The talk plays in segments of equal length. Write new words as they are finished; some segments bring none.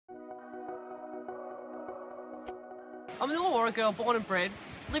I'm an Illawarra girl, born and bred,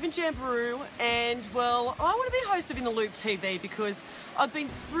 live in Jamboree, and well, I want to be host of In the Loop TV because I've been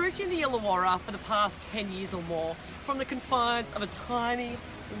spruiking the Illawarra for the past 10 years or more from the confines of a tiny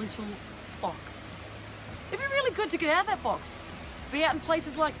little box. It'd be really good to get out of that box, be out in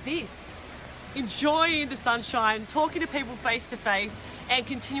places like this, enjoying the sunshine, talking to people face to face, and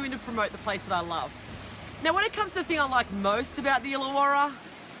continuing to promote the place that I love. Now, when it comes to the thing I like most about the Illawarra,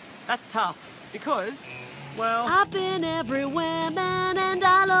 that's tough because, well, I've been everywhere, man, and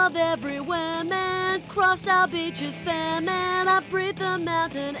I love everywhere, man. Crossed our beaches fair, man. I breathe the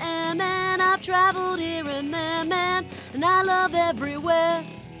mountain air, man. I've traveled here and there, man, and I love everywhere.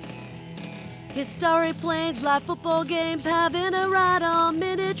 Historic plains, live football games, having a ride on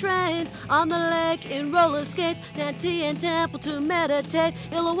mini trains, on the lake in roller skates, Nanty and Temple to meditate,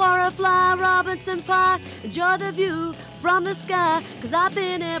 Illawarra fly, Robinson Pie, enjoy the view from the sky, cause I've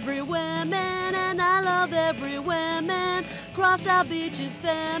been everywhere, man, and I love everywhere, man. Crossed our beaches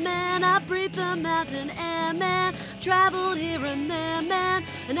fair, man, I breathe the mountain air, man, traveled here and there, man,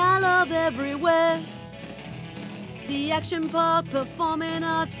 and I love everywhere. The action park, performing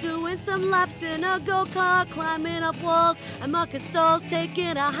arts, doing some laps in a go-kart, climbing up walls and market stalls,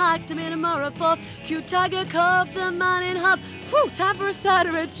 taking a hike to Minamura Falls, cute tiger cub, the mining hub. Whew, time for a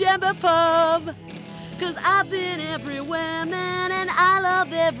cider at Jamba Pub. Cause I've been everywhere, man, and I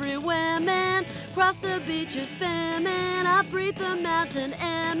love everywhere, man. Cross the beaches fair, man, I breathe the mountain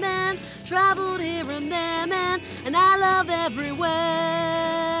air, man. Traveled here and there, man, and I love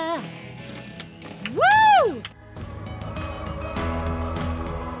everywhere.